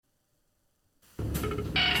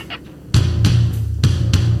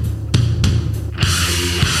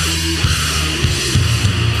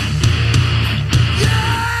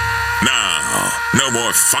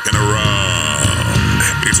You're fucking around.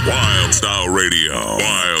 It's Wylde Style Radio.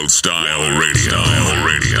 Wylde Style Radio.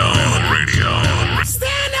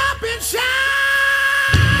 Stand up and shout.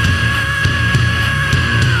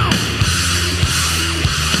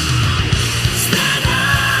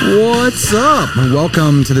 What's up?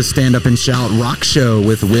 Welcome to the Stand Up and Shout Rock Show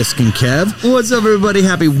with Wisk and Kev. What's up, everybody?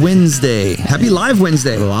 Happy Wednesday. Happy Live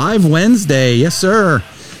Wednesday. Live Wednesday, yes, sir.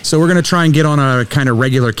 So we're going to try and get on a kind of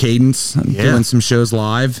regular cadence, doing some shows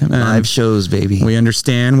live. Live shows, baby. We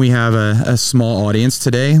understand we have a small audience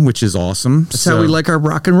today, which is awesome. That's how we like our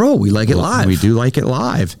rock and roll. We like it live. We do like it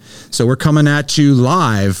live. So we're coming at you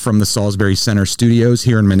live from the Salisbury Center studios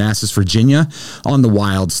here in Manassas, Virginia, on the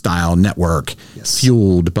Wylde Style Network,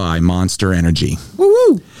 fueled by Monster Energy.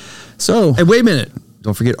 Woo-woo. So, hey, wait a minute.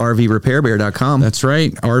 Don't forget RVRepairBear.com. That's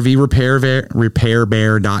right.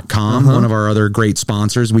 RVRepairBear.com, one of our other great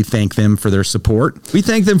sponsors. We thank them for their support. We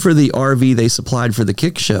thank them for the RV they supplied for the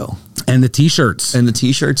KIX show. And the T-shirts. And the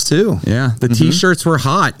T-shirts, too. Yeah, the T-shirts were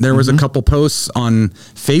hot. There was a couple posts on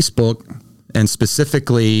Facebook and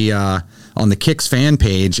specifically on the KIX fan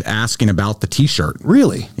page asking about the T-shirt.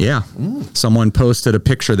 Really? Yeah. Someone posted a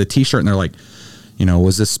picture of the T-shirt and they're like, you know,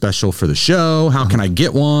 was this special for the show? How can I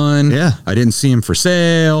get one? Yeah. I didn't see them for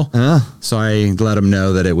sale. So I let them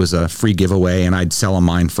know that it was a free giveaway and I'd sell them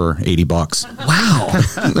mine for $80. Wow.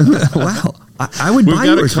 Wow. I would buy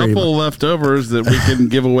yours. We've got a couple leftovers that we can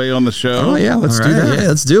give away on the show. Oh, yeah. Let's do that. Yeah,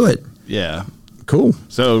 let's do it. Yeah. Cool.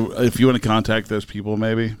 So if you want to contact those people,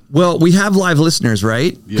 maybe. Well, we have live listeners,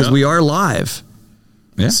 right? Because we are live.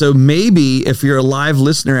 Yeah. So maybe if you're a live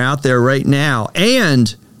listener out there right now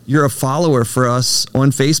and you're a follower for us on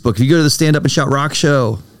Facebook, if you go to the Stand Up and Shout Rock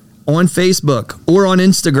Show on Facebook or on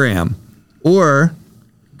Instagram, or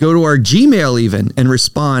go to our Gmail even and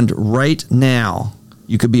respond right now,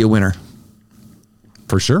 you could be a winner.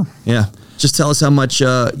 For sure. Yeah. Just tell us how much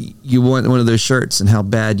you want one of those shirts and how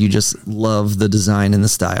bad you just love the design and the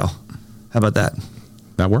style. How about that?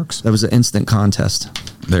 That works. That was an instant contest.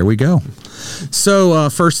 There we go. So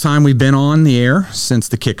first time we've been on the air since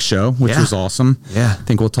the KIX show, which was awesome. Yeah. I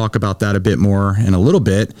think we'll talk about that a bit more in a little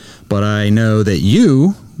bit. But I know that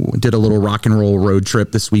you did a little rock and roll road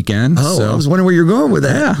trip this weekend. Oh, so, I was wondering where you're going with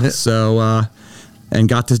that. Yeah. So, and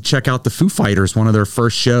got to check out the Foo Fighters, one of their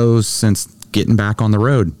first shows since getting back on the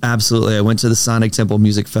road. Absolutely. I went to the Sonic Temple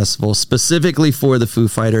Music Festival specifically for the Foo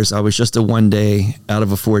Fighters. I was just a 1 day out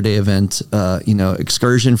of a 4-day event,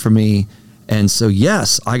 excursion for me. And so,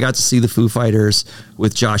 yes, I got to see the Foo Fighters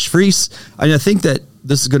with Josh Freese. I think that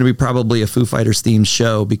this is going to be probably a Foo Fighters themed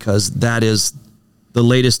show because that is the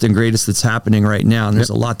latest and greatest that's happening right now. And there's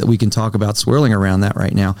a lot that we can talk about swirling around that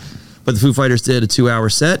right now. But the Foo Fighters did a 2-hour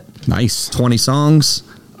set. Nice. 20 songs,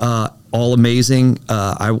 all amazing.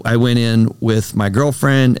 I went in with my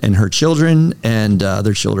girlfriend and her children and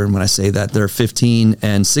their children. When I say that, they're 15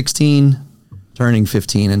 and 16, turning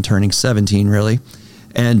 15 and turning 17, really.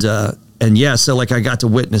 And yeah, so like I got to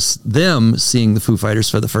witness them seeing the Foo Fighters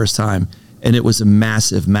for the first time. And it was a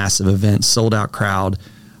massive, massive event, sold out crowd.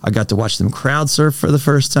 I got to watch them crowd surf for the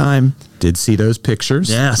first time. Did see those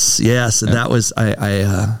pictures. Yes. And that was,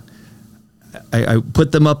 I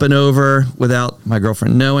put them up and over without my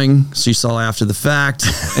girlfriend knowing. She saw after the fact,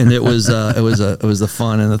 and it was the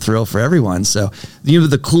fun and the thrill for everyone. So,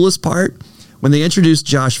 the coolest part when they introduced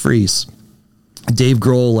Josh Freese, Dave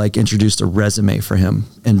Grohl introduced a resume for him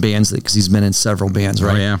in bands because he's been in several bands,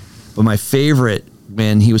 right? Oh, yeah. But my favorite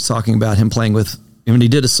when he was talking about him playing with, when he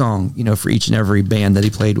did a song, for each and every band that he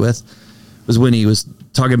played with, was when he was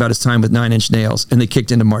talking about his time with 9 Inch Nails, and they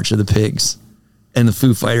kicked into March of the Pigs. And the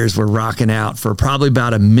Foo Fighters were rocking out for probably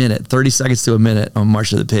about a minute, 30 seconds to a minute on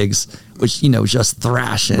March of the Pigs, which, just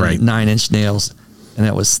thrashing 9 Inch Nails. And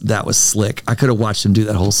that was slick. I could have watched them do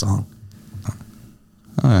that whole song.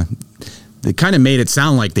 They kind of made it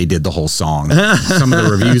sound like they did the whole song. Some of the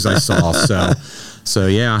reviews I saw. So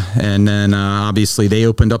yeah. And then obviously they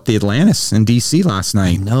opened up the Atlantis in DC last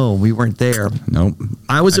night. No, we weren't there. Nope.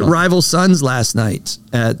 I was at Rival Sons last night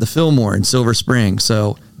at the Fillmore in Silver Spring.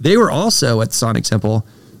 So they were also at Sonic Temple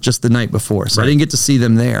just the night before. So I didn't get to see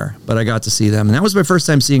them there, but I got to see them. And that was my first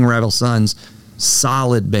time seeing Rival Sons.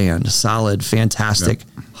 Solid band, fantastic,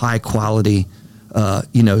 high quality,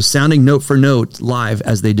 sounding note for note live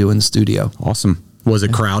as they do in the studio. Awesome. Was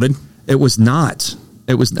it crowded? It was not.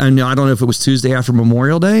 It was. I don't know if it was Tuesday after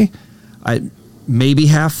Memorial Day. Maybe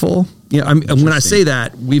half full. When I say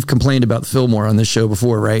that, we've complained about the Fillmore on this show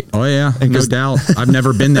before, right? Oh yeah, no doubt. I've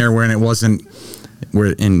never been there when it wasn't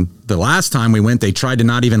Where in the last time we went, they tried to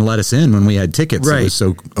not even let us in when we had tickets. Right. It was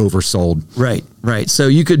so oversold. Right. So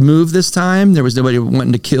you could move this time. There was nobody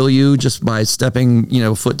wanting to kill you just by stepping,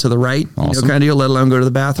 foot to the right, Awesome. kind of deal, let alone go to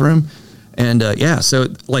the bathroom. And so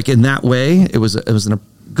like in that way, it was a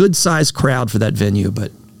good sized crowd for that venue,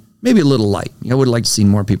 but maybe a little light. I would like to see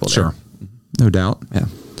more people there. Sure. No doubt. Yeah.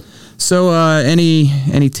 So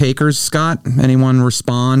any takers, Scott? Anyone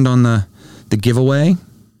respond on the giveaway?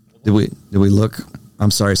 Did we look?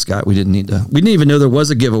 I'm sorry, Scott. We didn't even know there was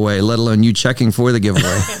a giveaway, let alone you checking for the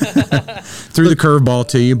giveaway. Threw the curveball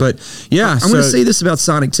to you, but yeah. I'm going to say this about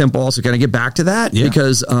Sonic Temple also. Can I get back to that? Yeah.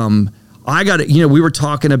 Because I got it.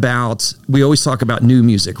 We always talk about new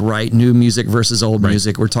music, right? New music versus old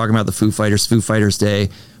music. We're talking about the Foo Fighters Day.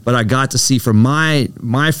 But I got to see for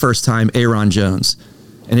my first time Aaron Jones.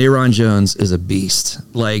 And Aaron Jones is a beast.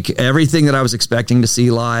 Like everything that I was expecting to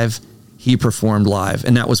see live, he performed live.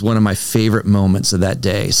 And that was one of my favorite moments of that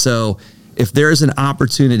day. So if there's an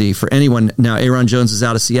opportunity for anyone, now Aaron Jones is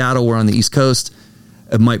out of Seattle, we're on the East Coast.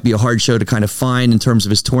 It might be a hard show to kind of find in terms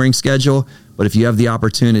of his touring schedule. But if you have the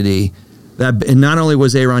opportunity, and not only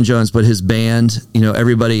was Aaron Jones, but his band,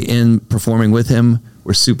 everybody in performing with him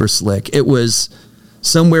were super slick. It was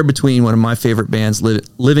somewhere between one of my favorite bands,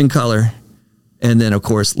 Living Colour, and then, of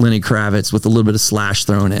course, Lenny Kravitz with a little bit of Slash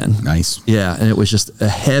thrown in. Nice. Yeah, and it was just a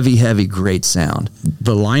heavy, heavy, great sound.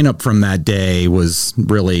 The lineup from that day was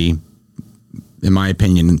really, in my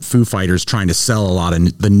opinion, Foo Fighters trying to sell a lot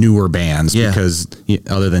of the newer bands because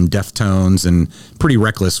other than Deftones and Pretty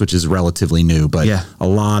Reckless, which is relatively new, but a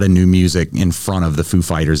lot of new music in front of the Foo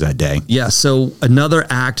Fighters that day. Yeah, so another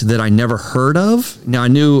act that I never heard of. Now, I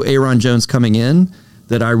knew Aaron Jones coming in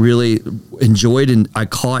that I really enjoyed and I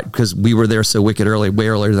caught because we were there so wicked early, way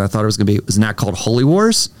earlier than I thought it was going to be. It was an act called Holy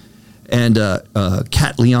Wars. And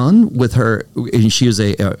Kat Leon with her, and she was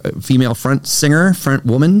a female front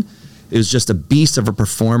woman. It was just a beast of a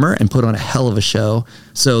performer and put on a hell of a show.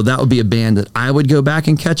 So that would be a band that I would go back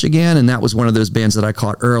and catch again. And that was one of those bands that I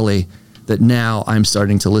caught early that now I'm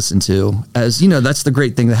starting to listen to. As that's the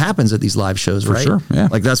great thing that happens at these live shows, right? For sure, yeah.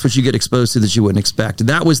 Like that's what you get exposed to that you wouldn't expect.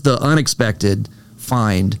 That was the unexpected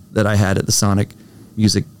find that I had at the Sonic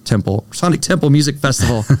Temple Music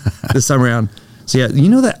Festival this time around. So yeah,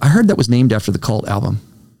 that I heard that was named after the Cult album,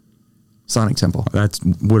 Sonic Temple.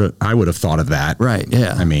 I would have thought of that. Right.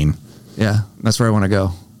 Yeah. I mean, yeah, that's where I want to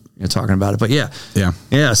go. Talking about it, but yeah.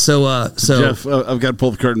 So Jeff, I've got to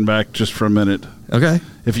pull the curtain back just for a minute. Okay.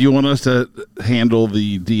 If you want us to handle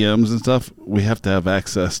the DMs and stuff, we have to have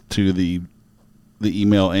access to the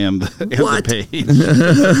email and the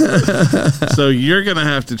page. So you're going to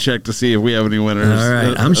have to check to see if we have any winners. All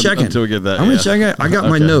right, I'm checking. Until we get that. I'm going to check it. I got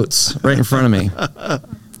my notes right in front of me.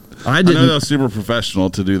 I know that was super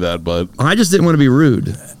professional to do that, but I just didn't want to be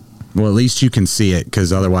rude. well, at least you can see it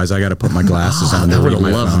because otherwise I got to put my glasses on. I would have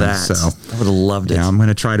my loved phone, that. So I would have loved it. yeah, I'm going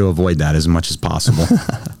to try to avoid that as much as possible.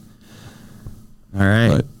 All right.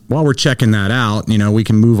 But while we're checking that out, we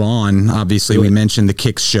can move on. Obviously, we mentioned the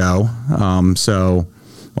KIX show. So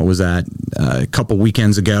what was that? A couple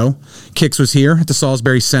weekends ago, KIX was here at the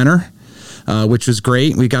Salisbury Center, which was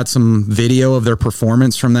great. We got some video of their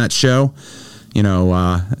performance from that show,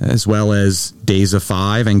 as well as Days of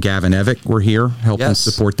Five and Gavin Evick were here helping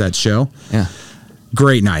support that show. Yeah.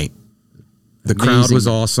 Great night. The crowd Amazing. was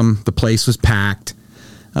awesome. The place was packed.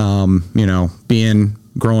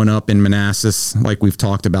 Growing up in Manassas, like we've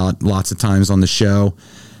talked about lots of times on the show,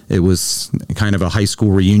 it was kind of a high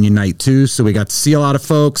school reunion night too. So we got to see a lot of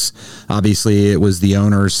folks. Obviously, it was the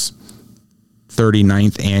owner's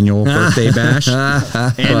 39th annual birthday bash.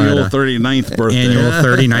 Annual 39th birthday. Annual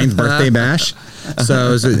 39th birthday bash. So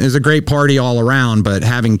it was a great party all around, but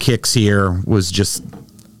having KIX here was just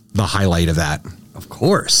the highlight of that. Of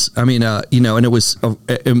course. I mean, and it was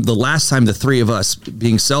the last time the three of us,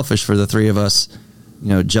 being selfish for the three of us,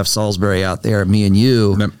 Jeff Salisbury out there, me and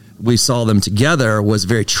you, we saw them together was a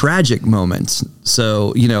very tragic moment.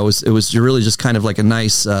 So, it was really just kind of like a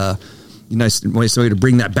nice way to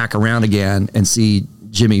bring that back around again and see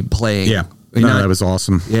Jimmy playing. Yeah. That was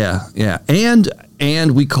awesome. Yeah. Yeah.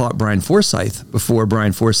 And we caught Brian Forsyth before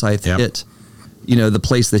Brian Forsyth hit, the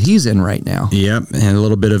place that he's in right now. Yep. And a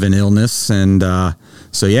little bit of an illness. And,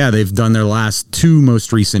 so yeah, they've done their last two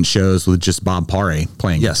most recent shows with just Bob Paré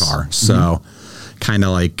playing guitar. So kind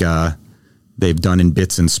of like they've done in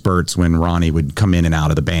bits and spurts when Ronnie would come in and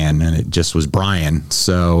out of the band, and it just was Brian.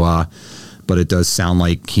 So, but it does sound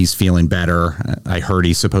like he's feeling better. I heard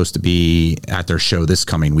he's supposed to be at their show this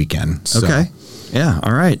coming weekend. So. Okay. Yeah.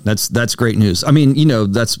 All right. That's great news. I mean,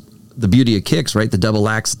 that's the beauty of KIX, right? The double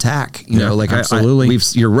axe attack. Absolutely.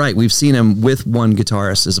 You're right. We've seen him with one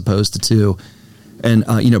guitarist as opposed to two. And,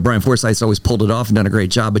 Brian Forsyth's always pulled it off and done a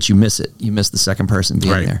great job, but you miss it. You miss the second person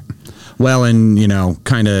being there. Well, and,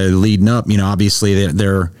 kind of leading up, obviously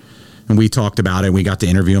they're and we talked about it. We got to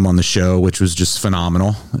interview him on the show, which was just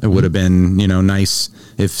phenomenal. It would have been, nice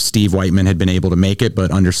if Steve Whiteman had been able to make it,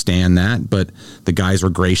 but understand that. But the guys were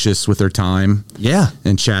gracious with their time. Yeah.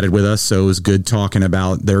 And chatted with us. So it was good talking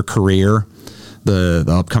about their career, the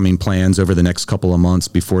upcoming plans over the next couple of months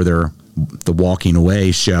before the Walking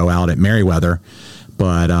Away show out at Merriweather.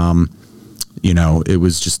 But, it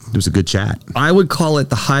was a good chat. I would call it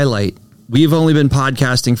the highlight. We've only been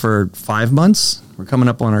podcasting for 5 months. We're coming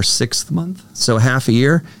up on our 6th month. So half a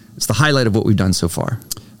year. It's the highlight of what we've done so far.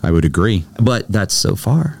 I would agree. But that's so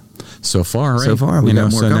far. So far, right? So far. We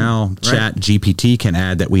got more coming. Now Chat GPT can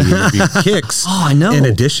add that we interviewed KIX. Oh, I know. In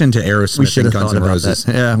addition to Aerosmith and Guns N' Roses.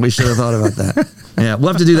 That. Yeah, we should have thought about that. Yeah, we'll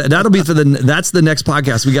have to do that. That'll be that's the next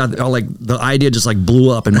podcast. We got the idea just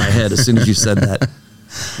blew up in my head as soon as you said that.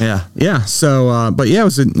 Yeah. Yeah. So, but yeah, it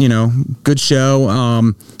was a, good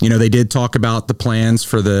show. They did talk about the plans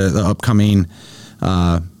for the upcoming,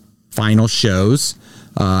 final shows.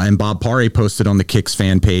 And Bob Paré posted on the KIX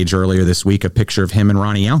fan page earlier this week a picture of him and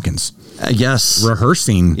Ronnie Youngkins. Yes.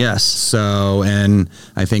 Rehearsing. Yes. So, and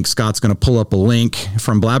I think Scott's going to pull up a link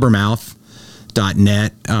from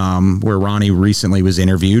blabbermouth.net, where Ronnie recently was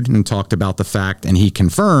interviewed and talked about the fact, and he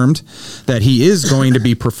confirmed that he is going to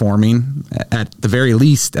be performing at the very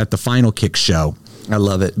least at the final KIX show. I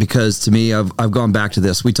love it because to me, I've gone back to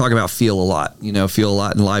this. We talk about feel a lot, feel a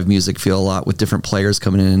lot in live music, feel a lot with different players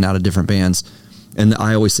coming in and out of different bands. And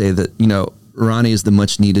I always say that, Ronnie is the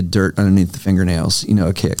much needed dirt underneath the fingernails,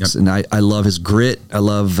 at KIX. Yep. And I love his grit. I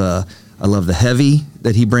love the heavy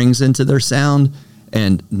that he brings into their sound.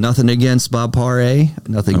 And nothing against Bob Paré,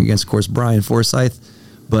 nothing against, of course, Brian Forsyth,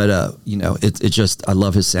 but it's just I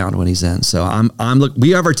love his sound when he's in. So we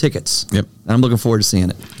have our tickets. Yep, I'm looking forward to seeing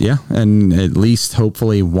it. Yeah, and at least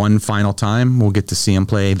hopefully one final time we'll get to see him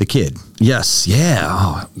play the Kid. Yes, yeah,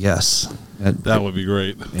 oh, yes, that would be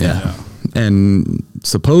great. Yeah. And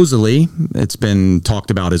supposedly it's been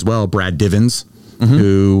talked about as well. Brad Divins,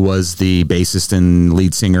 who was the bassist and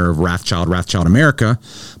lead singer of Wrathchild America,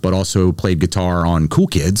 but also played guitar on Cool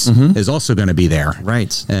Kids, is also going to be there.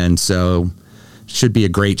 Right. And so should be a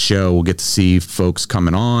great show. We'll get to see folks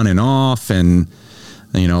coming on and off, and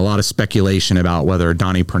a lot of speculation about whether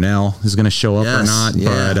Donnie Purnell is going to show up or not.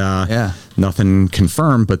 Yeah. But nothing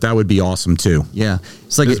confirmed, but that would be awesome too. Yeah.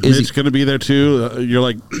 It's like, is Mitch going to be there too?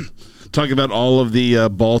 You're talking about all of the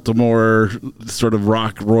Baltimore sort of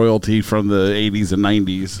rock royalty from the 80s and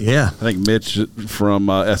 90s. Yeah. I think Mitch from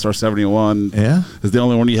SR-71 is the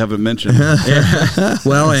only one you haven't mentioned.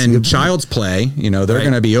 Well, and Child's Play, they're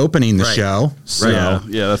going to be opening the show. So. Right.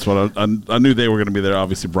 Yeah, that's what I knew they were going to be there.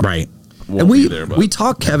 Obviously, Brian. Right. And we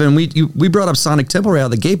talked, Kevin. We brought up Sonic Temple right out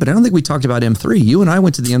of the gate, but I don't think we talked about M3. You and I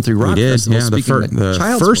went to the M3 Rock Festival. Yeah,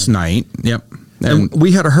 the first night. Yep. And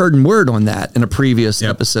we had a heard and word on that in a previous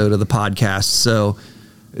episode of the podcast. So,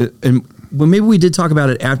 maybe we did talk about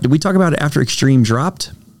it after. Did we talk about it after Extreme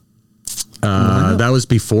dropped? That was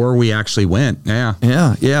before we actually went. Yeah.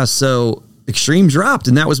 Yeah. So Extreme dropped,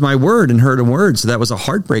 and that was my word and heard and word. So that was a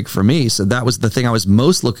heartbreak for me. So that was the thing I was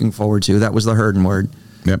most looking forward to. That was the heard and word.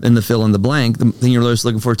 Yep. And the fill in the blank. The thing you're most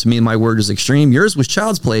looking forward to me and my word is Extreme. Yours was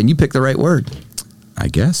Child's Play, and you picked the right word. I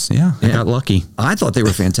guess, I got lucky. I thought they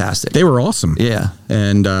were fantastic. They were awesome. Yeah.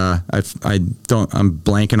 And I'm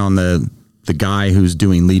blanking on the guy who's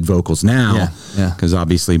doing lead vocals now. Yeah. Because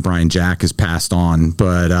obviously Brian Jack has passed on,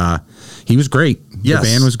 but he was great. Yes. The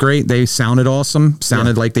band was great. They sounded awesome.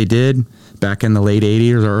 Sounded like they did back in the late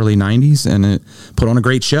 80s or early 90s, and it put on a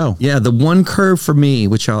great show. Yeah, the one curve for me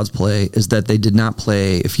with Child's Play is that they did not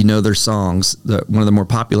play, if you know their songs, one of the more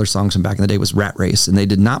popular songs from back in the day was Rat Race, and they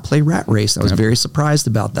did not play Rat Race. I was very surprised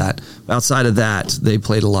about that. Outside of that, they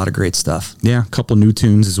played a lot of great stuff. Yeah, a couple new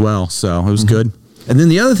tunes as well, so it was good. And then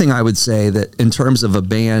the other thing I would say that in terms of a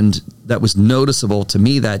band that was noticeable to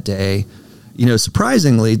me that day,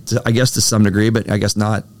 surprisingly, I guess to some degree, but I guess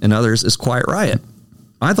not in others, is Quiet Riot.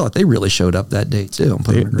 I thought they really showed up that day too.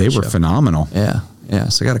 They were phenomenal. Yeah.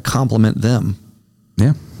 So I got to compliment them.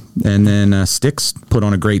 Yeah. And then Styx put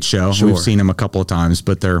on a great show. Sure. We've seen them a couple of times,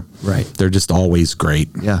 but they're just always great.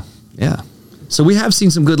 Yeah. So we have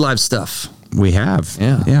seen some good live stuff. We have.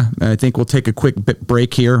 Yeah. I think we'll take a quick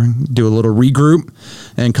break here, do a little regroup,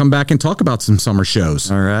 and come back and talk about some summer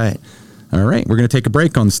shows. All right. We're going to take a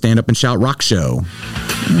break on the Stand Up and Shout Rock Show.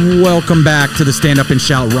 Welcome back to the Stand Up and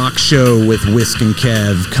Shout Rock Show with Wisk and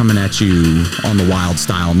Kev, coming at you on the Wylde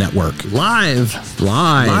Style Network. Live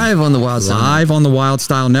on the Wylde Style. Live on the Wylde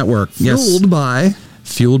Style Network. Fueled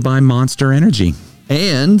by Monster Energy.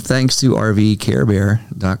 And thanks to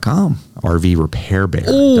RVCareBear.com. RVRepairBear.com.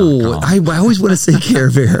 Oh, I always want to say Care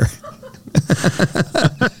Bear.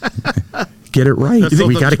 Get it right. That's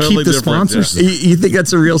We got to totally keep the different, sponsors. yeah. You think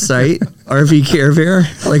that's a real site? RV Care Bear?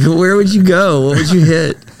 Like, where would you go? What would you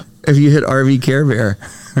hit if you hit RV Care Bear?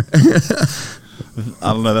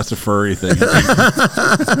 I don't know. That's a furry thing.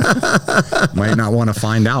 Might not want to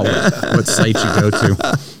find out what site you go to.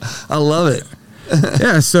 I love it.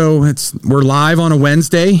 Yeah, so we're live on a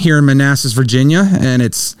Wednesday here in Manassas, Virginia, and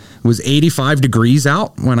it was 85 degrees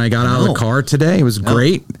out when I got out of the car today. It was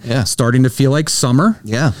great. Yeah. Starting to feel like summer.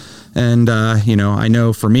 Yeah. And, I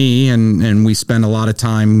know for me, and we spend a lot of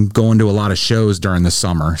time going to a lot of shows during the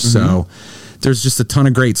summer. Mm-hmm. So there's just a ton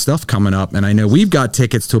of great stuff coming up. And I know we've got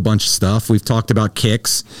tickets to a bunch of stuff. We've talked about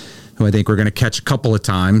KIX, who I think we're going to catch a couple of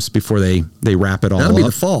times before they wrap it all That'll up. be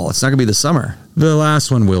the fall. It's not going to be the summer. The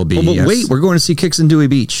last one will be. But yes. wait, we're going to see KIX in Dewey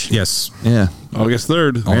Beach. Yes. Yeah. August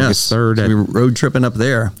 3rd. August 3rd. We're road tripping up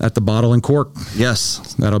there. At the Bottle and Cork.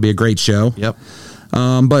 Yes. That'll be a great show. Yep.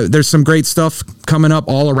 But there's some great stuff coming up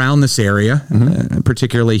all around this area,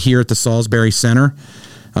 particularly here at the Salisbury Center.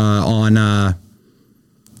 On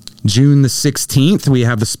June the 16th, we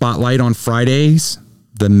have the Spotlight on Fridays.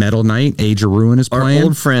 The Metal Night, Age of Ruin is playing. Our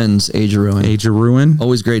old friends, Age of Ruin. Age of Ruin.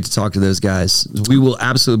 Always great to talk to those guys. We will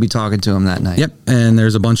absolutely be talking to them that night. Yep. And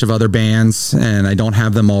there's a bunch of other bands, and I don't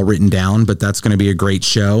have them all written down, but that's going to be a great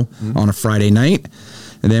show on a Friday night.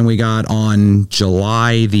 And then we got on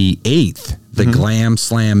July the 8th, the Glam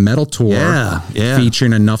Slam Metal Tour. Yeah.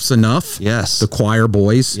 Featuring Enough's Enough. Yes. The Choir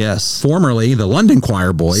Boys. Yes. Formerly the London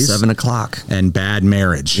Choir Boys. 7:00. And Bad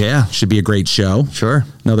Marriage. Yeah. Should be a great show. Sure.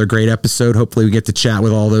 Another great episode. Hopefully we get to chat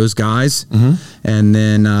with all those guys. And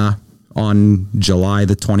then on July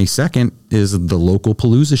the 22nd is the Local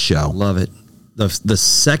Palooza show. Love it. The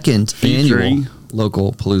second Featuring? annual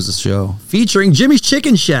Local Palooza show. Featuring Jimmy's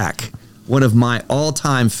Chicken Shack. One of my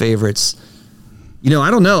all-time favorites. I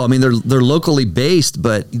don't know. I mean, they're locally based,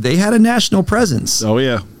 but they had a national presence. Oh,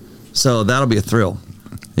 yeah. So that'll be a thrill.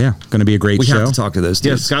 Yeah, going to be a great We show. have to talk to those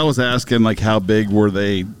Yeah, dudes. Scott was asking, how big were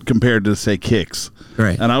they compared to, say, KIX?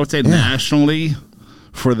 Right. And I would say nationally,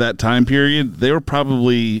 for that time period, they were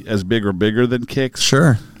probably as big or bigger than KIX.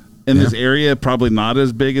 Sure. In this area, probably not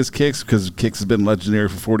as big as KIX, because KIX has been legendary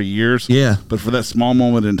for 40 years. Yeah. But for that small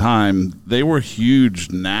moment in time, they were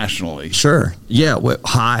huge nationally. Sure. Yeah.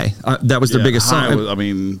 High. That was their biggest High song. was- I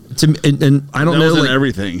mean, and I don't that know. was in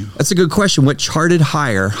everything. That's a good question. What charted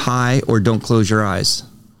higher, High or Don't Close Your Eyes?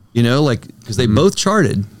 Because they both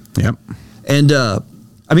charted. Yep. And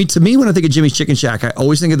to me, when I think of Jimmy's Chicken Shack, I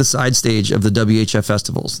always think of the side stage of the WHF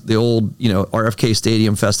festivals, the old, RFK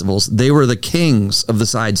Stadium festivals. They were the kings of the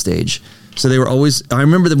side stage. So they were always, I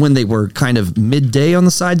remember them when they were kind of midday on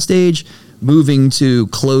the side stage, moving to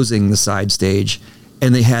closing the side stage.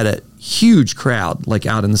 And they had a huge crowd,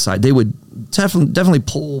 out in the side. They would definitely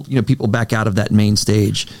pull, people back out of that main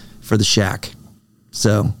stage for the shack.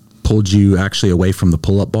 So Pulled you actually away from the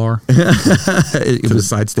pull-up bar to the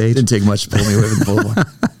side stage? Didn't take much to pull me away from the pull-up bar.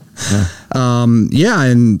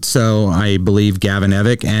 And so I believe Gavin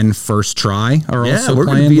Evick and First Try are also we're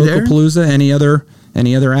gonna playing be Local there. Palooza.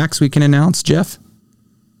 Any other acts we can announce, Jeff?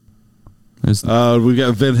 We've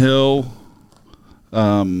got Vin Hill.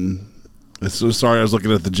 Sorry, I was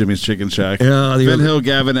looking at the Jimmy's Chicken Shack. Yeah, Vin Hill,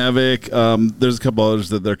 Gavin Evick. There's a couple others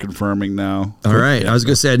that they're confirming now. All right. I was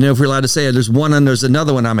going to say, I don't know if we're allowed to say it. There's one, and there's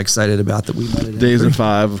another one I'm excited about that we might. Days of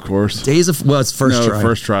Five, of course. It's First Try.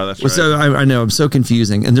 First Try, that's right. So I know, I'm so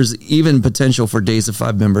confusing. And there's even potential for Days of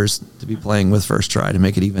Five members to be playing with First Try to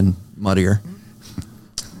make it even muddier.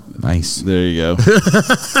 Nice. There you go.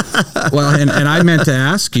 Well, and I meant to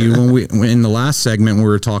ask you when in the last segment when we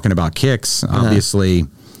were talking about KIX, obviously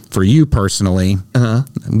for you personally,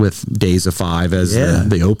 with Days of Five as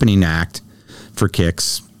the opening act for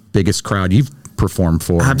KIX, biggest crowd you've performed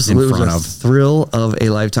for. Absolutely. In front It was of. a thrill of a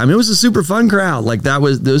lifetime. It was a super fun crowd.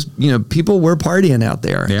 People were partying out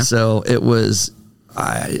there. Yeah. So it was,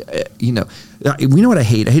 you know what I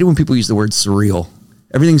hate? I hate it when people use the word surreal.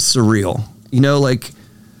 Everything's surreal.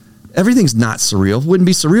 Everything's not surreal. It wouldn't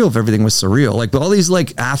be surreal if everything was surreal. But all these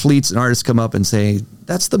athletes and artists come up and say,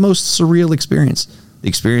 that's the most surreal experience. The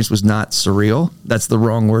experience was not surreal. That's the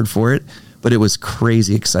wrong word for it. But it was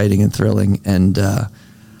crazy exciting and thrilling. And I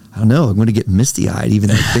don't know, I'm going to get misty-eyed even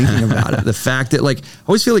thinking about it. The fact that I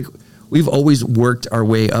always feel like we've always worked our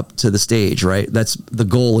way up to the stage, right? That's the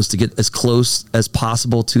goal, is to get as close as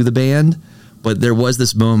possible to the band. But there was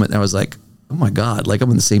this moment that I was like, oh my God, I'm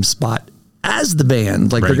in the same spot as the band.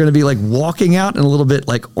 They're going to be walking out in a little bit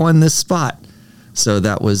on this spot. So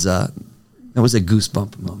that was That was a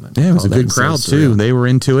goosebump moment. Yeah, it was a good crowd too. They were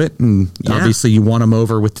into it, and obviously you won them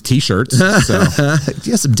over with the T-shirts. So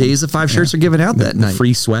yeah, some days of 5 shirts are given out that night.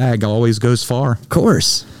 Free swag always goes far. Of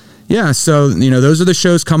course. Yeah, so those are the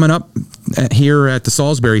shows coming up here at the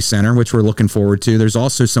Salisbury Center, which we're looking forward to. There's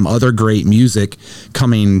also some other great music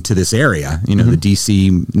coming to this area. The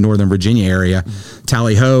DC, Northern Virginia area.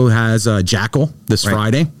 Tally Ho has Jackal this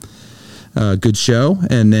Friday. Good show.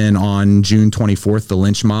 And then on June 24th, the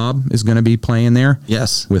Lynch Mob is going to be playing there.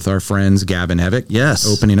 Yes. With our friends Gavin Hevick. Yes.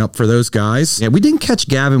 Opening up for those guys. Yeah, we didn't catch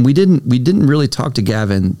Gavin. We didn't really talk to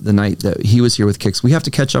Gavin the night that he was here with KIX. We have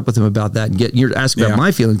to catch up with him about that and you're asking about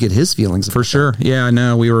my feelings, get his feelings. For sure. That. Yeah,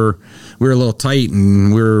 no, we were a little tight,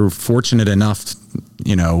 and we were fortunate enough,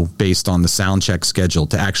 based on the sound check schedule,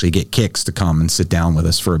 to actually get KIX to come and sit down with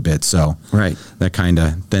us for a bit. So that kind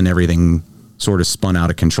of, then everything sort of spun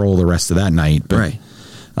out of control the rest of that night. But,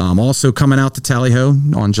 also coming out to Tally Ho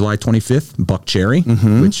on July 25th, Buck Cherry,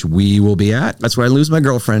 which we will be at. That's where I lose my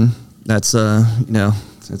girlfriend. That's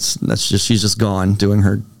that's just, she's just gone doing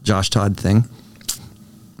her Josh Todd thing.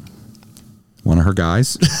 One of her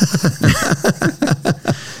guys.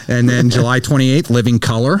 And then July 28th, Living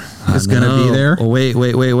Color is going to be there. Oh,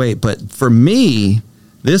 wait. But for me,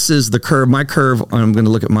 this is the curve. My curve, I'm going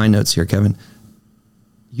to look at my notes here, Kevin.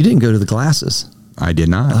 You didn't go to the Glasses. I did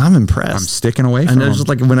not. I'm impressed. I'm sticking away from them. And just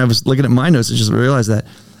like when I was looking at my notes, I just realized that.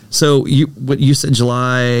 So you said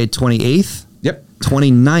July 28th? Yep.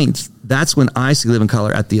 29th. That's when I see Living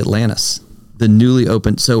Color at the Atlantis, the newly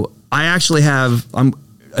opened. So I actually have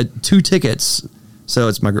 2 tickets. So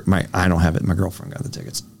it's my I don't have it. My girlfriend got the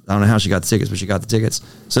tickets. I don't know how she got the tickets, but she got the tickets.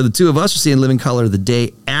 So the 2 of us are seeing Living Color the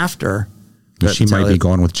day after. She might be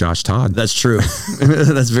going with Josh Todd. That's true.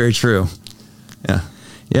 That's very true. Yeah.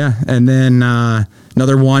 Yeah, and then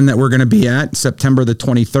another one that we're going to be at September the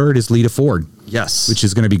 23rd is Lita Ford. Yes. Which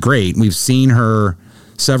is going to be great. We've seen her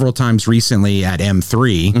several times recently at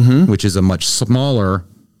M3, which is a much smaller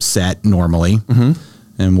set normally.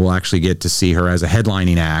 And we'll actually get to see her as a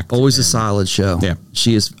headlining act. Always a solid show. Yeah.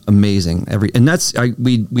 She is amazing. And that's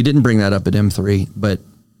we didn't bring that up at M3, but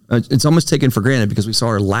it's almost taken for granted because we saw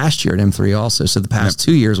her last year at M3 also. So the past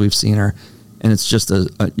 2 years we've seen her. And it's just a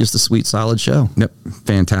sweet, solid show. Yep,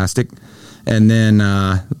 fantastic. And then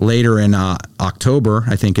later in October,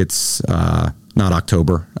 I think it's not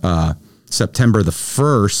October, September the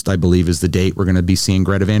 1st, I believe, is the date we're going to be seeing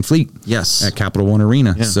Greta Van Fleet. Yes, at Capital One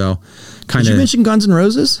Arena. Yeah. So, did you mention Guns N'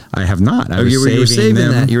 Roses? I have not. You were saving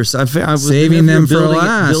them. That. You were saving them for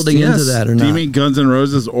last. Building into that, or not? Do you mean Guns N'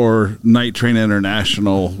 Roses or Night Train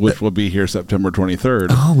International, which will be here September 23rd?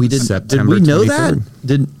 Oh, we didn't. September did we know 23rd.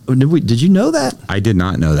 that? Did you know that? I did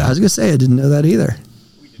not know that. I was going to say I didn't know that either.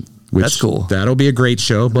 That's cool. That'll be a great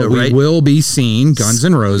show, but we will be seeing Guns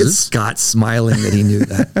N' Roses. Scott smiling that he knew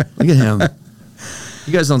that. Look at him.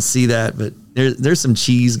 You guys don't see that, but there's some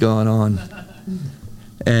cheese going on.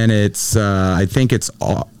 And it's, I think it's,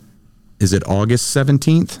 is it August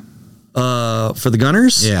 17th? For the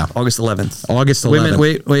Gunners? Yeah. August 11th. August 11th.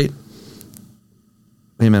 Wait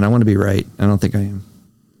a minute. I want to be right. I don't think I am.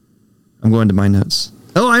 I'm going to my notes.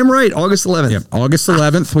 Oh, I'm right. August 11th. Yep. August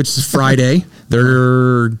 11th, which is Friday.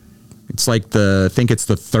 It's like I think it's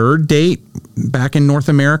the 3rd date back in North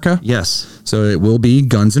America. Yes. So it will be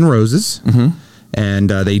Guns N' Roses. And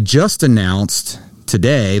they just announced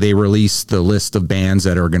today, they released the list of bands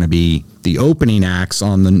that are going to be the opening acts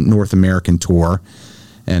on the North American tour.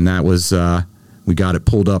 And that was, we got it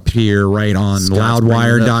pulled up here right on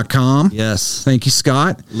loudwire.com. Yes. Thank you,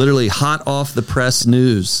 Scott. Literally hot off the press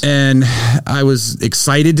news. And I was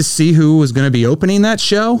excited to see who was going to be opening that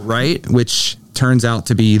show. Right. Which turns out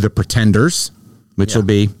to be the Pretenders, which will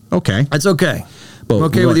be okay. That's okay. But I'm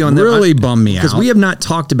okay with you on that. Really bummed me out. Because we have not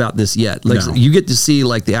talked about this yet. Like you get to see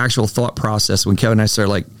like the actual thought process when Kevin and I start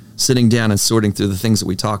like sitting down and sorting through the things that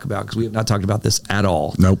we talk about, because we have not talked about this at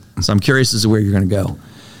all. Nope. So I'm curious as to where you're going to go.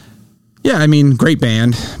 Yeah, I mean, great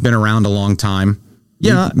band, been around a long time.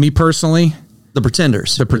 Yeah, me personally, the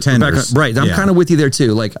Pretenders. The Pretenders, right? I'm kind of with you there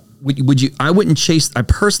too. Like, would you? I wouldn't chase. I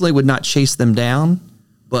personally would not chase them down,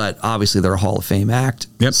 but obviously they're a Hall of Fame act.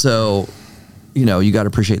 Yep. So, you got to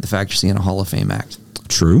appreciate the fact you're seeing a Hall of Fame act.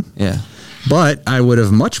 True. Yeah. But I would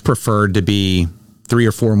have much preferred to be 3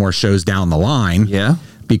 or 4 more shows down the line. Yeah.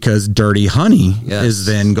 Because Dirty Honey is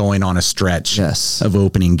then going on a stretch of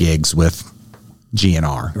opening gigs with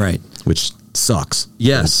GNR. Right. Which sucks.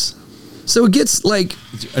 Yes. So it gets like,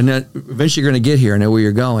 and eventually you're going to get here. I know where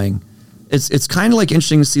you're going. It's kind of like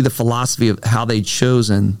interesting to see the philosophy of how they've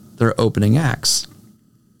chosen their opening acts.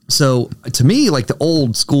 So to me, like the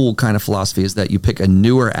old school kind of philosophy is that you pick a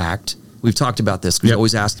newer act. We've talked about this. We've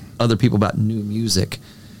always asked other people about new music.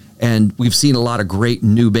 And we've seen a lot of great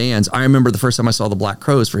new bands. I remember the first time I saw the Black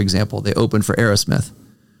Crowes, for example, they opened for Aerosmith,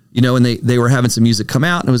 and they were having some music come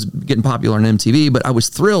out and it was getting popular on MTV, but I was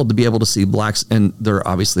thrilled to be able to see Blacks, and they're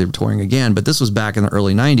obviously touring again, but this was back in the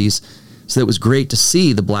early 90s. So it was great to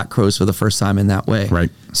see the Black Crowes for the first time in that way. Right.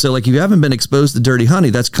 So like, if you haven't been exposed to Dirty Honey,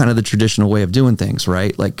 that's kind of the traditional way of doing things,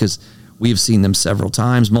 right? Like, because we've seen them several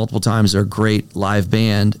times, multiple times. They're a great live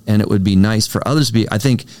band, and it would be nice for others to be, I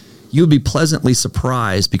think you would be pleasantly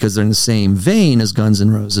surprised because they're in the same vein as Guns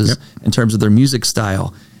N' Roses in terms of their music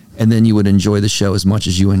style. And then you would enjoy the show as much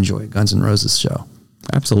as you enjoy Guns N' Roses show.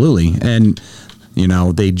 Absolutely. And,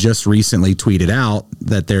 they just recently tweeted out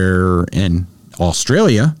that they're in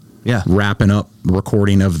Australia wrapping up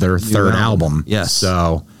recording of their third album. Yes.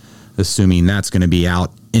 So assuming that's going to be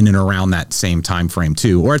out in and around that same time frame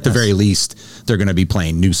too, or at the very least, they're going to be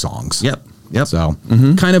playing new songs. Yep. So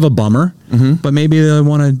kind of a bummer, but maybe they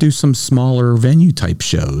want to do some smaller venue type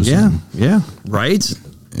shows. Yeah. Right.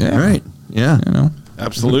 Yeah. Right. Yeah.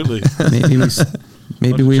 Absolutely.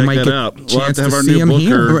 maybe we might that get out. a We'll chance have to have to our see new them booker,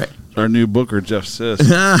 here. Right. our new booker, Jeff Sis.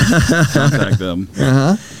 Contact them.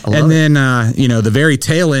 And then, the very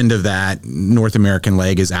tail end of that North American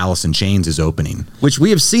leg is Alice in Chains is opening. Which we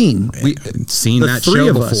have seen. We've seen that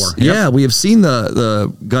show before. Yeah, we have seen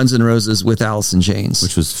the Guns N' Roses with Alice in Chains.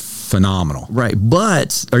 Which was phenomenal. Right.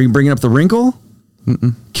 But, are you bringing up the wrinkle?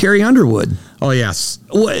 Carrie Underwood. Oh, yes.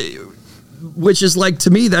 Which is like, to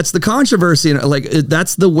me, that's the controversy. Like,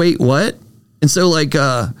 that's the wait, what? And so, like,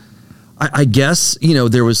 I guess,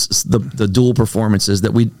 there was the dual performances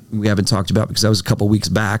that we haven't talked about because that was a couple weeks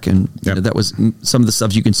back. And that was some of the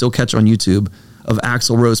stuff you can still catch on YouTube of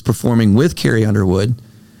Axl Rose performing with Carrie Underwood.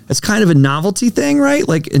 It's kind of a novelty thing, right?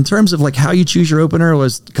 Like, in terms of like how you choose your opener, I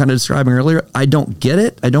was kind of describing earlier. I don't get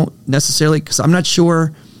it. I don't necessarily, because I'm not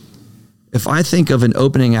sure if I think of an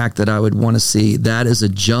opening act that I would want to see, that is a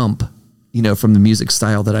jump, from the music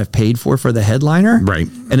style that I've paid for the headliner. Right.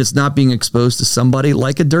 And it's not being exposed to somebody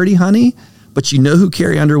like a Dirty Honey, but you know who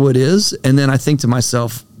Carrie Underwood is. And then I think to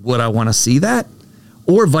myself, would I want to see that?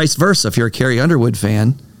 Or vice versa. If you're a Carrie Underwood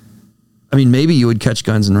fan, I mean, maybe you would catch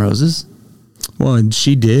Guns N' Roses. Well, and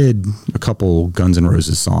she did a couple Guns N'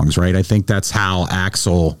 Roses songs, right? I think that's how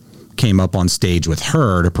Axl came up on stage with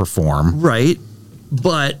her to perform. Right.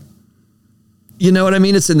 But you know what I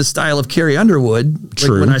mean? It's in the style of Carrie Underwood.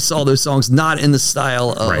 True. Like when I saw those songs, not in the style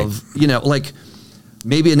of, like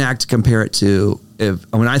maybe an act to compare it to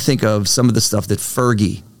when I think of some of the stuff that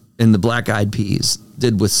Fergie in the Black Eyed Peas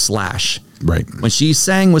did with Slash. Right. When she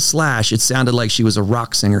sang with Slash, it sounded like she was a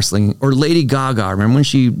rock singer singing. Or Lady Gaga. Remember when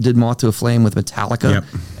she did Moth to a Flame with Metallica? Yep.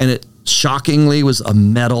 And it shockingly was a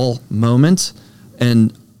metal moment.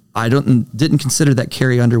 And I didn't consider that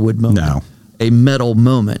Carrie Underwood moment a metal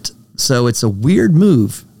moment. So it's a weird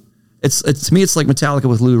move. It's to me, it's like Metallica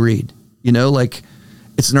with Lou Reed. Like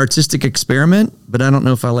it's an artistic experiment, but I don't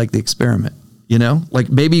know if I like the experiment. Like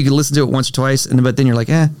maybe you can listen to it once or twice, but then you're like,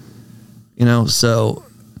 So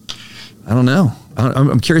I don't know.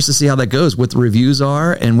 I'm curious to see how that goes, what the reviews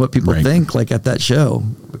are, and what people think. Like at that show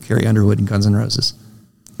with Carrie Underwood and Guns N' Roses.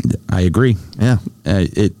 I agree. Yeah.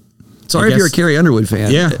 Sorry if you're a Carrie Underwood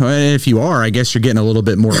fan. Yeah, if you are, I guess you're getting a little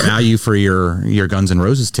bit more value for your Guns N'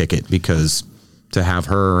 Roses ticket because to have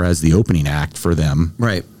her as the opening act for them.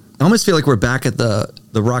 Right. I almost feel like we're back at the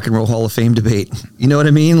Rock and Roll Hall of Fame debate. You know what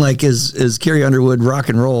I mean? Like, is Carrie Underwood rock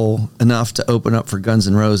and roll enough to open up for Guns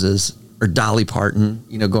N' Roses? Or Dolly Parton,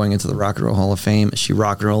 going into the Rock and Roll Hall of Fame? Is she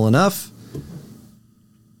rock and roll enough?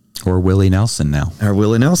 Or Willie Nelson now.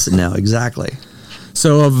 Exactly.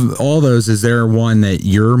 So of all those, is there one that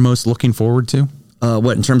you're most looking forward to?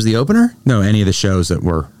 What, in terms of the opener? No, any of the shows that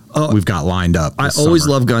we've got lined up. I always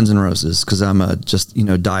love Guns N' Roses because I'm a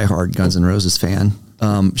diehard Guns N' Roses fan.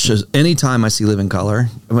 Anytime I see Living Colour,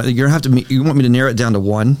 you want me to narrow it down to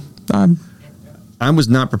one? I was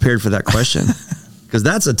not prepared for that question because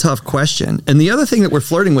that's a tough question. And the other thing that we're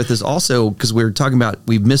flirting with is also because we're talking about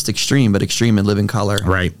we've missed Extreme, but Extreme and Living Colour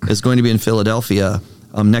is going to be in Philadelphia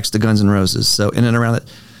next to Guns N' Roses. So in and around it.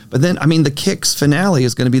 But then, the KIX finale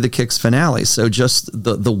is going to be the KIX finale. So just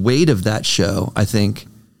the weight of that show, I think,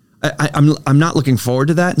 I'm not looking forward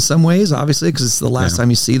to that in some ways, obviously, because it's the last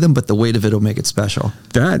time you see them, but the weight of it will make it special.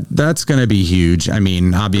 That's going to be huge.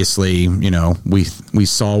 Obviously, we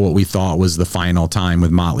saw what we thought was the final time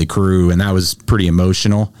with Motley Crue, and that was pretty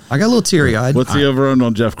emotional. I got a little teary-eyed. What's the over-under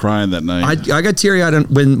on Jeff crying that night? I got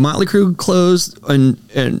teary-eyed when Motley Crue closed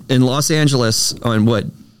in Los Angeles on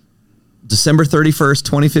December 31st,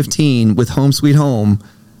 2015 with Home Sweet Home.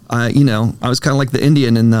 I was kind of like the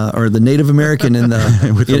Indian or the Native American in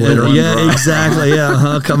the with the exactly,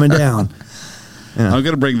 coming down. Yeah. I'm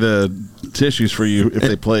gonna bring the tissues for you if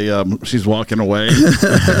they play. She's walking away.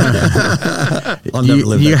 I'll never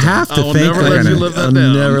live You that have to I'll think never they're let you gonna. live that I'll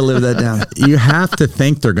down. never live that down. You have to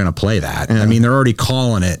think they're gonna play that. Yeah. I mean, they're already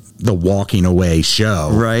calling it the walking away show,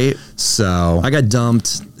 Right. So I got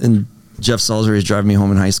dumped, and Jeff Salisbury was driving me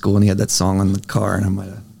home in high school, and he had that song on the car, and I might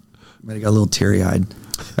have got a little teary eyed.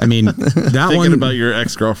 I mean, that Thinking one about your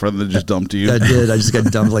ex-girlfriend that just dumped you. I did. I just got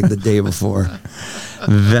dumped like the day before.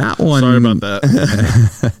 that one. Sorry about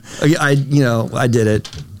that. I did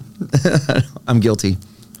it. I'm guilty.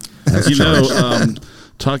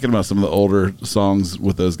 Talking about some of the older songs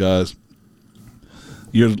with those guys.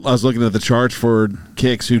 I was looking at the charts for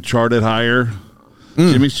KIX, who charted higher.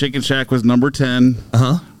 Jimmy's Chicken Shack was number 10.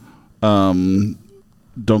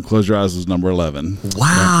 Don't Close Your Eyes was number 11.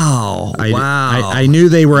 Wow. I knew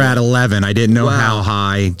they were at 11. I didn't know Wow. how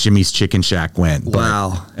high Jimmy's Chicken Shack went. But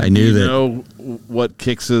Wow. I knew You that. know what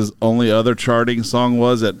KIX's only other charting song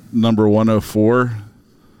was at number 104?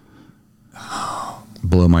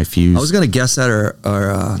 Blow My Fuse. I was going to guess that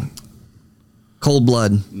or Cold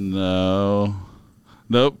Blood. No.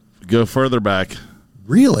 Nope. Go further back.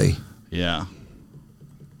 Really? Yeah.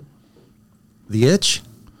 The Itch?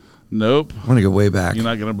 Nope. I want to go way back. You're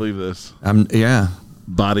not going to believe this. Yeah.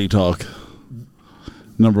 Body Talk.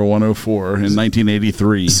 Number 104 in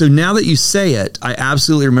 1983. So now that you say it, I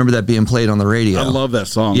absolutely remember that being played on the radio. I love that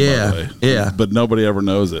song, Yeah, by the way. yeah. But nobody ever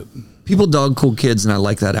knows it. People dog Cool Kids, and I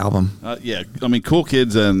like that album. Yeah. I mean, Cool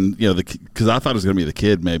Kids and, because I thought it was going to be The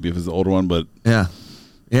Kid maybe if it was the older one, but Yeah.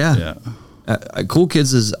 Cool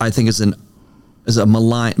Kids I think is an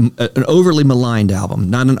overly maligned album,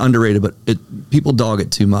 not an underrated, but people dog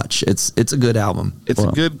it too much. It's a good album. it's a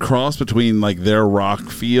good cross between like their rock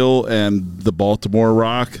feel and the Baltimore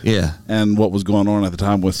rock. Yeah. And what was going on at the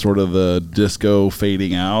time with sort of the disco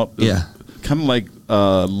fading out. Yeah. Kind of like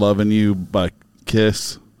Loving You by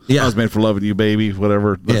Kiss. Yeah. I Was Made for Loving You, Baby,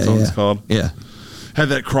 whatever that song's called. Yeah, Had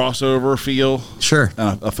that crossover feel. sure.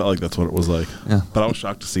 And I felt like that's what it was like. Yeah. But I was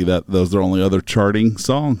shocked to see that that was their only other charting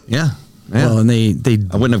song. Yeah. Well, and they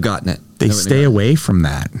I wouldn't have gotten it. they I wouldn't stay have away from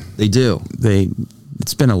that. gotten it. They do.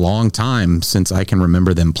 It's been a long time since I can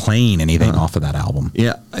remember them playing anything off of that album.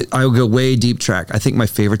 Yeah, I'll go way deep track. I think my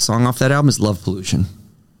favorite song off that album is Love Pollution.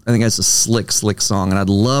 I think that's a slick song, and I'd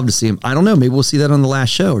love to see him. I don't know. Maybe we'll see that on the last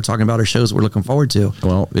show. We're talking about our shows we're looking forward to.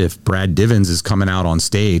 Well, if Brad Divins is coming out on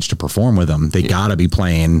stage to perform with them, they got to be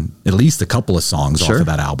playing at least a couple of songs Sure. off of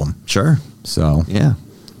that album. Sure. So, Yeah.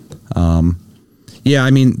 yeah,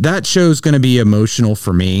 I mean, that show's going to be emotional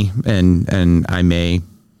for me, and I may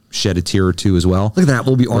shed a tear or two as well. Look at that.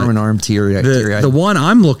 We'll be arm in arm, teary. The one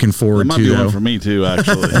I'm looking It forward might to, be one though, for me too,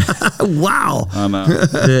 actually. Wow. I know.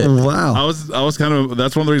 Wow. I was kind of,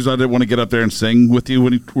 that's one of the reasons I didn't want to get up there and sing with you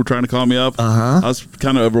when you were trying to call me up. I was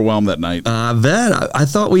kind of overwhelmed that night. I bet. I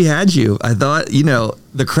thought we had you. I thought,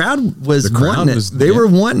 the crowd was The crowd wanting it. was- They yeah. were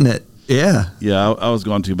wanting it. Yeah. Yeah, I was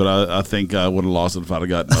going to, but I think I would have lost it if I'd have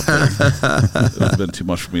gotten up there. It would have been too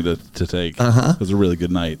much for me to take. It was a really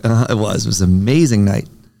good night. It was an amazing night.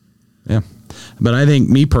 yeah. But I think,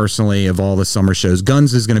 me personally, of all the summer shows,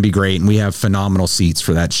 Guns is going to be great, and we have phenomenal seats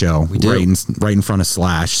for that show. We do. Right in front of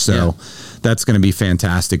Slash, so Yeah. that's going to be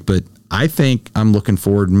fantastic. But I think I'm looking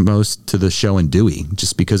forward most to the show in Dewey,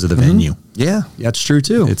 just because of the venue. Yeah, that's true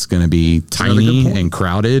too. It's going to be another good tiny point. and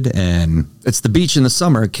crowded, and It's the beach in the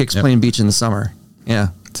summer. KIX Yep. playing beach in the summer. Yeah.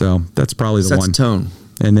 so that's probably the Sets one. tone.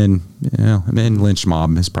 And then Lynch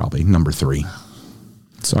Mob is probably number 3.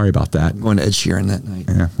 Sorry about that. Going to Ed Sheeran that night.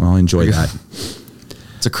 Yeah, well, enjoy that.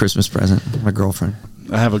 It's a Christmas present. My girlfriend.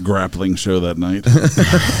 I have a grappling show that night.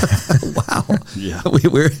 Wow. Yeah.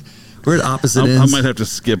 We're at opposite I ends. might have to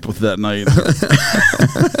skip with that night.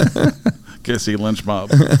 Go see Lynch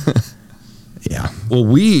Mob. Yeah. Well,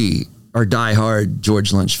 we are diehard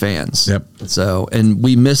George Lynch fans. Yep. So, and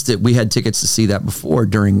we missed it. We had tickets to see that before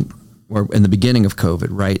or in the beginning of COVID,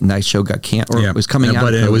 right? And that show got canceled. It was coming out.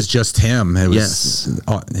 But of it COVID. was just him. It was, Yes.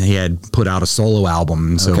 He had put out a solo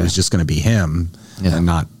album, so Okay. it was just going to be him and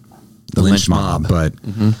not The Lynch Lynch Mob. Mob. But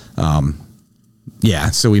yeah,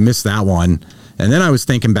 so we missed that one. And then I was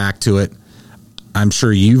thinking back to it. I'm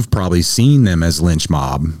sure you've probably seen them as Lynch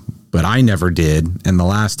Mob, but I never did. And the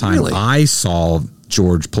last time Really? I saw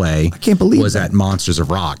George play, I can't believe was that. at Monsters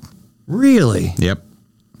of Rock. Really? Yep.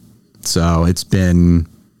 So it's been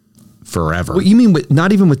forever. What you mean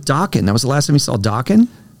not even with Dokken? That was the last time you saw Dokken?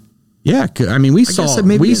 Yeah, I mean, we guess that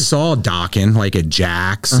maybe we is- saw Dokken like at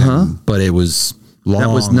Jack's, but it was long. That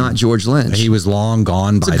was not George Lynch. He was long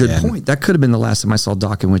gone That's by a good then. point. That could have been the last time I saw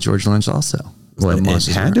Dokken with George Lynch also. Well, The it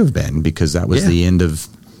Monsters had of to Rock. have been, because that was Yeah. the end of.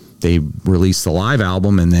 They released the live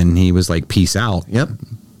album, and then he was like, "Peace out." Yep.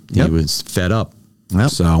 He was fed up. Yep.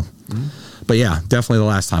 So, but yeah, definitely the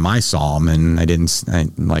last time I saw them, and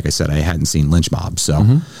like I said, I hadn't seen Lynch Mob.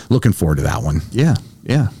 So looking forward to that one. Yeah.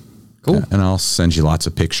 Yeah. Cool. Yeah, and I'll send you lots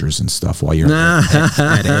of pictures and stuff while you're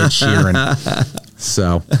at Ed Sheeran.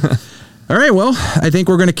 So, all right. Well, I think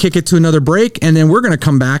we're going to kick it to another break, and then we're going to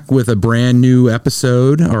come back with a brand new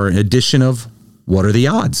episode or edition of What Are the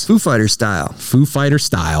Odds? Foo Fighters style. Foo Fighter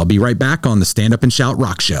style. I'll be right back on the Stand Up and Shout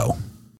Rock Show.